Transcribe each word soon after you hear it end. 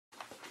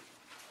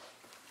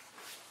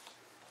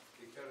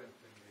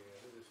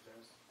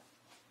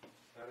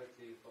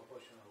directly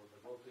proportional with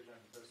the voltage and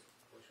inversely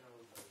proportional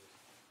with the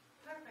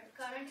resistance. Perfect.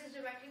 Current is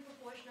directly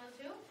proportional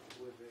to?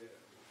 With the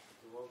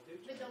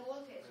voltage. With the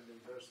voltage. And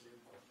inversely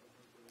proportional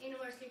to the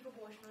Inversely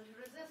proportional to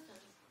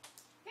resistance.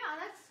 Yeah,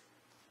 that's.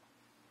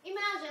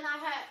 Imagine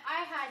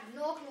I had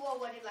no clue of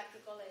what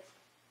electrical is.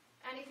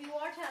 And if you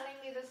are telling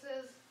me this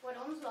is what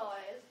Ohm's law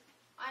is,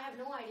 I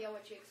have no idea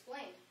what you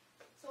explained.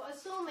 So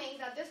assuming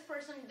that this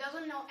person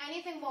doesn't know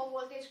anything about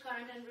voltage,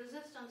 current, and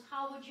resistance,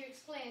 how would you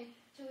explain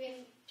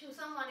to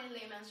someone in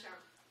layman's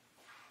terms?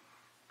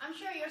 I'm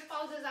sure your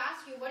spouse has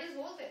asked you, what is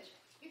voltage?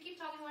 You keep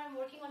talking about I'm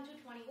working on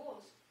 220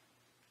 volts.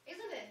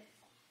 Isn't it?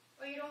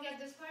 Or you don't get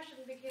this question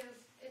because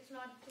it's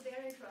not to their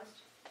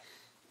interest.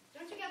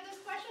 Don't you get this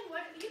question?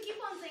 What you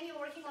keep on saying you're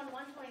working on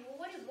 120. Well,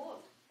 what is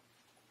volt?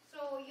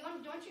 So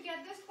don't you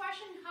get this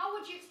question? How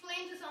would you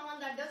explain to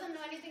someone that doesn't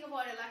know anything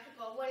about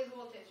electrical what is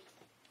voltage?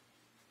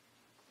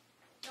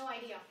 No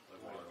idea.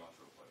 Like water off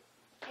the pipe.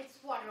 It's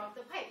water off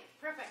the pipe.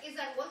 Perfect. Is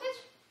that voltage?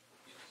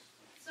 Yes.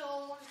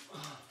 So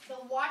the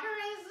water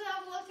is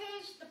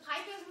voltage, the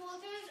pipe is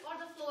voltage,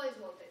 or the flow is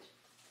voltage?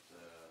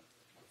 The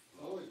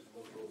flow is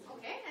voltage.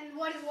 Okay, and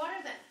what is water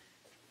then?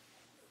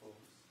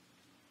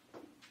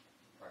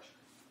 pressure.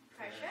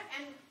 Pressure.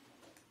 And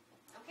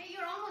okay,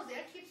 you're almost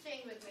there. Keep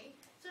staying with me.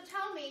 So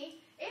tell me,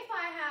 if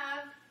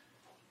I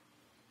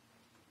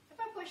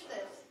push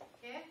this,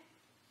 okay?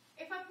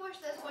 If I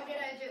push this, what did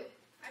I do?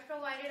 I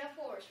provided a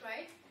force,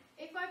 right?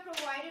 If I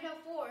provided a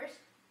force,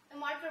 the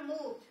marker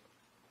moved.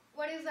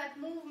 What is that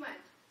movement?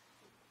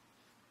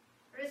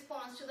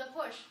 Response to the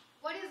push.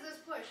 What is this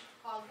push?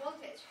 Called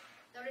voltage.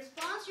 The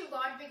response you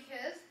got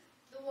because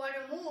the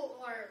water moved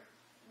or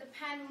the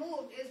pen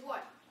moved is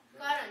what?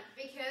 Current.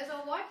 Because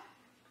of what?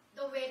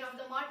 The weight of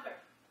the marker.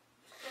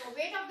 So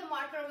weight of the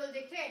marker will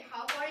dictate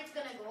how far it's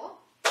going to go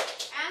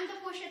and the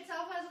push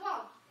itself as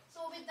well.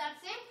 So with that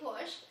same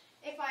push,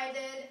 if I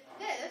did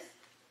this,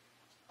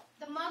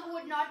 the mug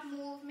would not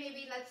move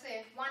maybe let's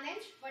say 1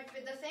 inch, but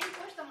with the same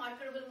push the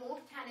marker will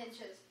move 10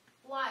 inches.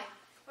 Why?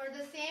 For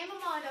the same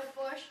amount of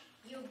push,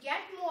 you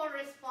get more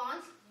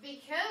response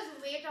because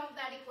weight of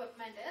that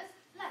equipment is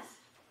less,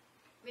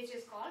 which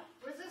is called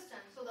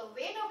resistance. So the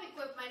weight of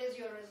equipment is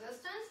your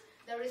resistance.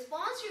 The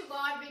response you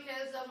got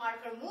because the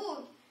marker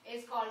moved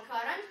is called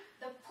current.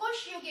 The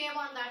push you gave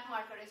on that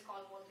marker is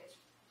called voltage.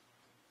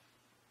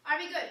 Are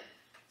we good?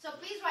 So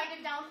please write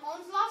it down.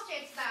 Ohm's law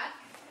states that,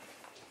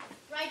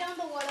 write down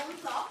the word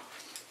Ohm's law.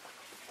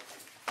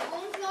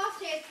 Ohm's law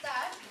states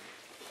that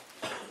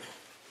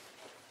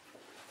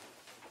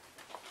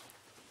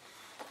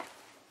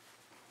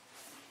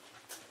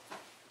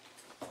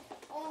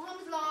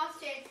Ohm's law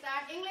states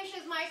that English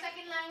is my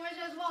second language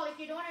as well. If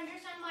you don't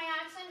understand my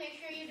accent, make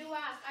sure you do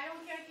ask. I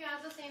don't care if you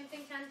ask the same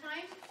thing 10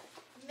 times.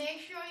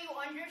 Make sure you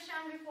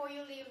understand before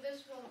you leave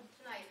this room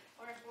tonight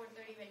or at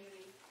 4:30 when you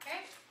leave.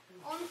 Okay?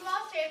 Ohm's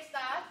law states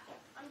that,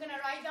 I'm going to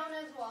write down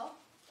as well.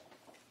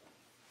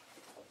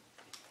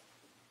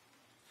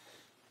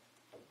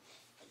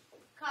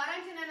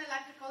 Current in an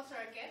electrical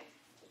circuit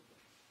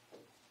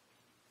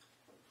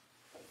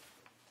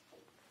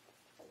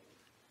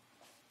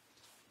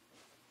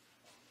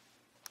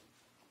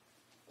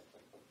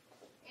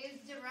is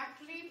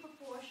directly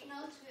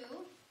proportional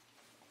to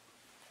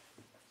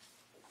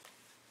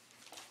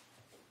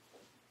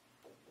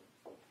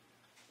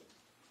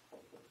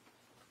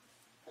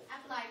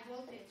applied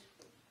voltage.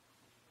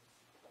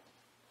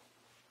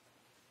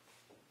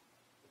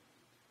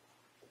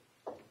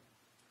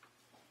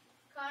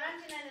 Current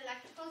in an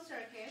electrical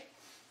circuit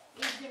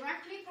is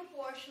directly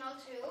proportional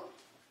to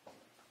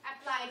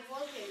applied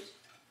voltage.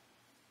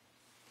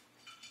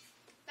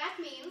 That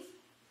means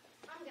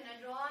I'm going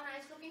to draw a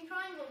nice looking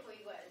triangle for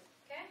you guys,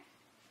 okay?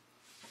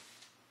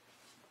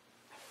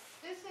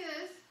 This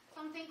is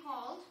something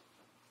called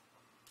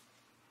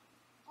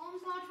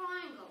Ohm's law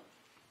triangle.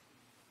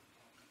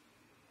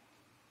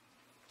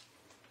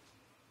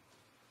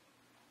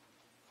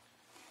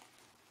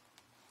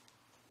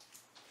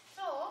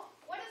 So,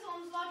 what does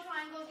Ohm's law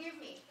triangle give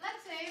me?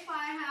 Let's say if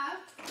I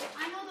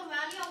know the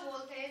value of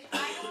voltage,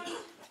 I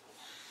don't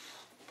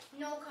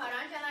know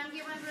current, and I'm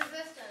given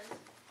resistance.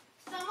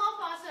 Some of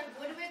us are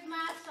good with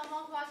math, some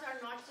of us are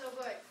not so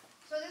good.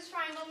 So this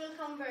triangle will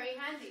come very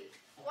handy.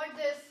 What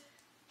this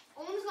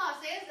Ohm's law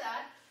says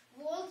that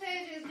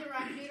voltage is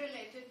directly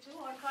related to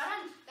our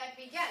current that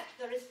we get.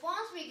 The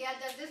response we get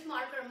that this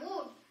marker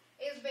moved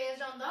is based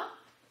on the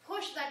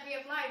push that we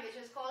applied, which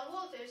is called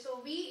voltage.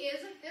 So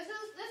this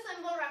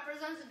symbol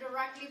represents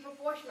directly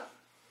proportional.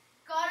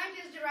 Current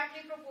is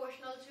directly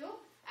proportional to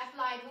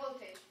applied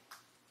voltage.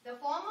 The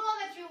formula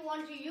that you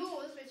want to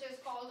use, which is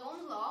called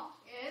Ohm's law,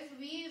 is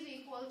V is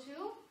equal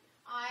to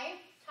I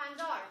times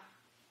R.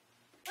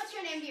 What's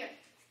your name, dear?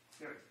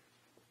 Karen.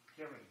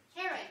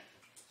 Karen.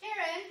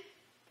 Karen,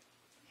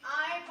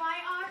 I by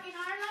R in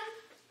Ireland?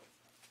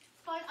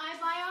 It's called I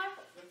by R,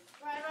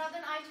 rather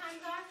than I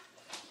times R.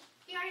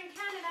 Here in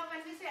Canada,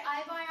 when we say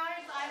I by R,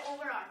 it's I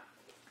over R.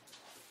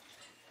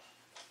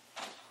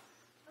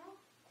 Oh,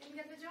 didn't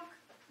get the joke?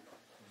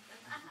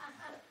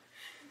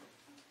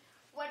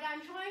 What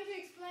I'm trying trying to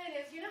explain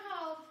is, you know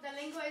how the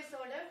lingo is so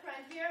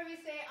different. Here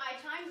we say I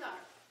times R,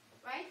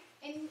 right?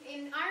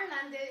 In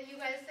Ireland, you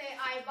guys say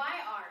I by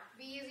R.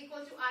 V is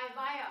equal to I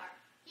by R.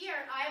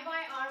 Here, I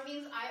by R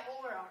means I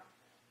over R,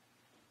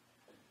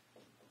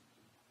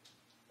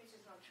 which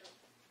is not true.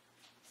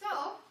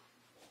 So,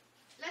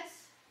 let's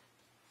say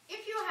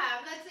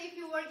if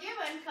you were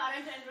given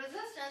current and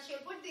resistance,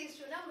 you'll put these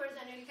two numbers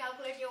and you'll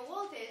calculate your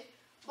voltage.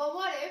 But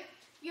what if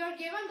you're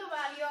given the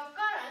value of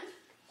current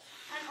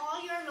and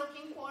all you're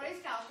looking for is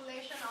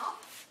calculation of,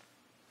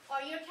 or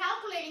you're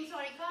calculating,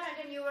 current,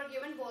 and you were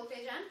given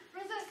voltage and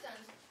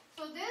resistance.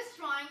 So this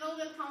triangle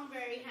will come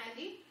very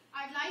handy.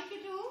 I'd like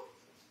you to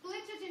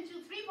split it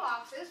into 3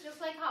 boxes, just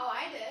like how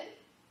I did.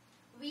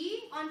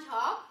 V on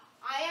top,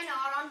 I and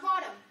R on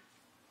bottom.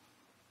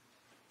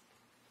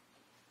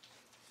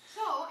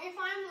 So if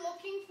I'm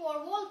looking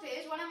for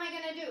voltage, what am I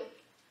going to do?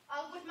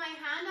 I'll put my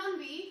hand on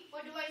V.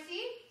 What do I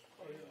see?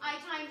 I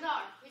times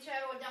R, which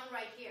I wrote down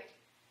right here.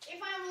 If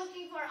I'm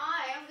looking for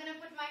I, I'm going to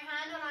put my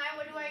hand on I.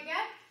 What do I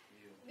get?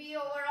 V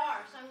over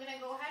R. So I'm going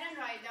to go ahead and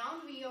write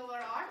down V over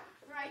R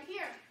right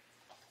here.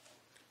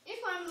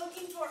 If I'm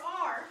looking for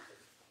R,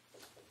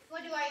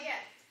 what do I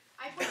get?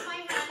 I put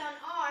my hand on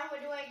R.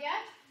 What do I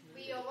get?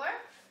 V over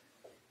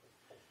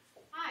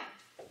I.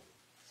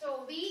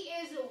 So V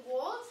is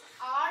volts,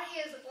 R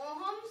is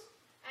ohms,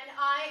 and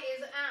I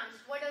is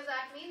amps. What does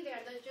that mean?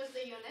 They're just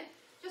the unit.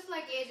 Just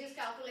like age is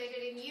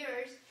calculated in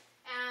years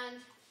and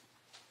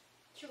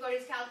sugar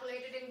is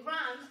calculated in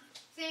grams,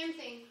 same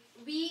thing.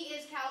 V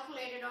is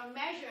calculated or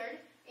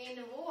measured in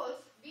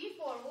volts, V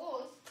for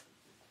volts.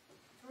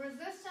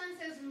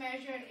 Resistance is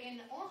measured in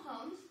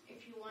ohms,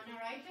 if you want to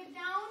write it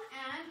down,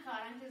 and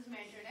current is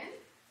measured in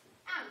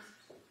amps.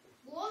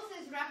 Volts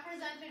is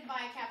represented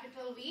by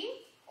capital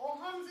V,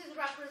 ohms is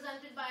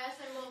represented by a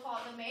symbol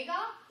called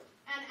omega,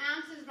 and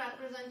amps is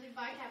represented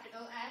by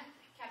capital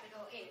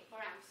A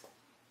for amps.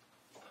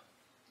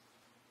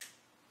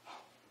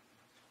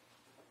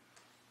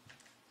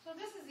 So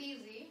this is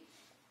easy.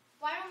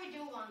 Why don't we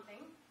do one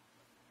thing?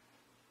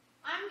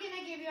 I'm going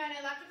to give you an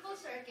electrical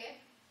circuit.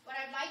 What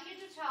I'd like you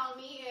to tell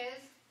me is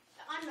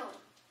the unknown.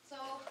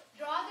 So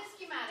draw the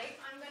schematic.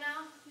 I'm going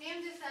to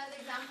name this as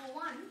example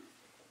 1.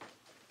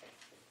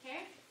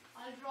 Okay?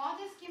 I'll draw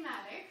the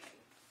schematic.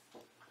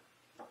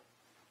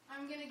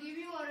 I'm going to give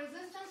you a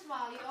resistance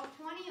value of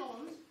 20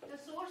 ohms. The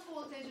source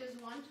voltage is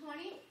 120.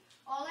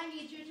 All I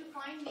need you to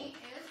find me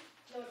is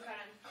load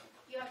current.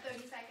 You have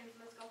 30 seconds.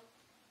 Let's go.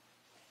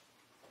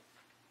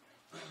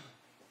 6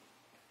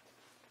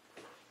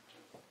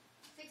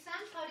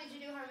 amps. How did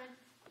you do, Herman?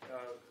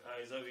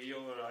 Is a V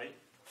over I.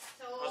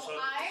 So sorry,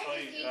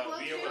 I is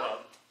equal V to over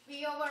R.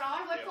 V over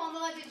R. What Yeah.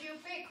 formula did you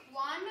pick?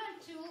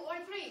 1, 2,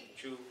 or 3?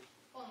 2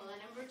 Formula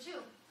number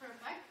 2.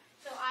 Perfect.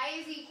 So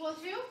I is equal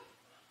to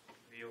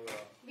V over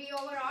R. V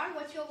over R.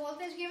 What's your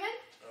voltage given?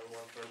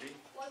 120.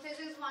 Voltage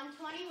is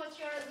 120.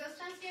 What's your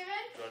resistance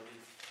given? 20.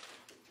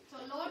 So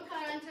load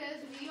current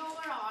is V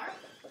over R.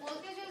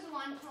 Voltage is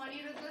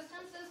 120.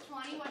 Resistance is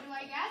 20. What do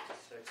I get?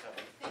 6 amps.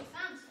 6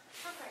 amps.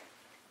 Perfect.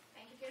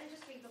 Thank you. Kiran,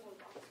 just read the whole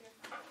box here.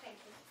 Thank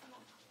you. Come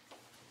on.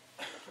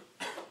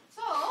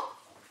 So,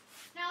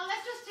 now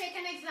let's just take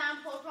an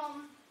example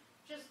from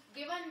just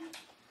given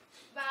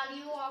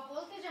value of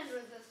voltage and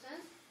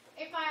resistance.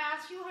 If I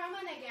ask you,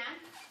 Herman, again,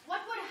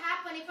 what would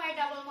happen if I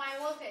double my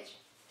voltage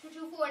to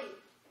 240?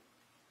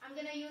 I'm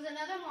going to use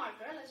another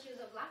marker. Let's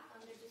use a black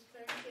one to just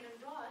clear and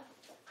draw it.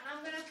 And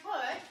I'm going to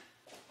put,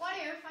 what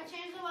if I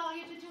change the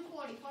value to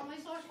 240 for my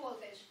source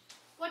voltage?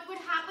 What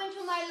would happen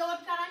to my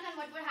load current and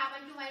what would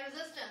happen to my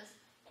resistance?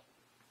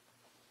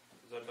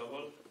 Is that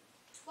double?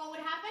 What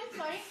would happen?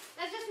 Sorry.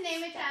 Let's just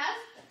name it as,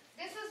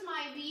 this is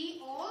my V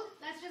old.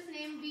 Let's just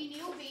name V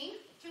new being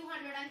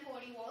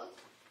 240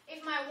 volts. If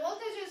my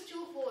voltage is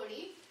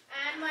 240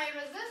 and my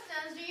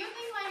resistance, do you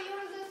think my new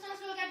resistance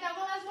will get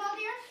double as well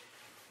here?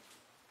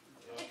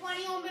 The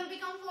 20 ohm will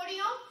become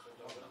 40 ohm?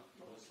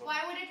 Why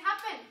would it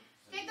happen?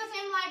 Take the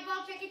same light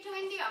bulb, take it to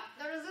India.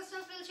 The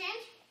resistance will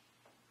change?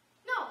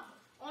 No.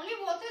 Only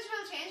voltage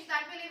will change.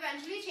 That will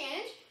eventually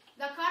change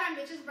the current,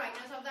 which is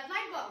brightness of that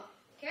light bulb.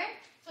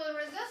 Okay? So the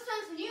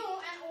resistance new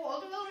and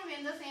old will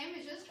remain the same,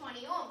 which is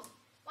 20 ohms.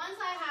 Once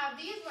I have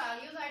these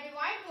values, I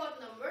divide both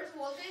numbers,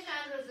 voltage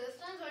and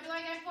resistance. What do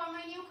I get for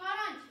my new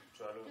current?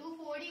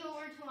 240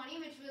 over 20,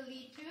 which will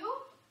lead to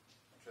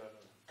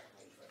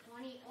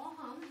 20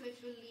 ohms, which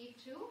will lead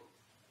to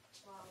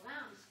 12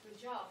 amps. Good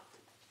job.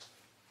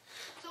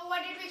 So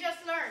what did we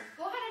just learn?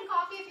 Go ahead and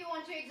copy if you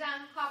want to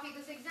copy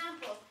this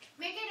example.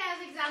 Make it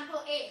as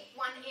example A,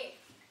 1A.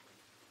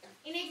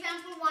 In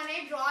example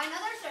 1A, draw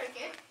another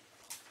circuit.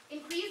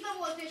 Increase the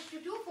voltage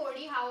to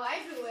 240, how I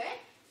drew it.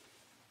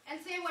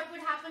 And say what would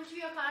happen to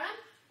your current?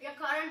 Your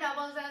current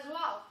doubles as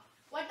well.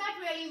 What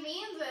that really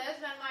means is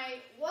when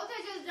my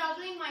voltage is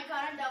doubling, my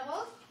current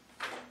doubles.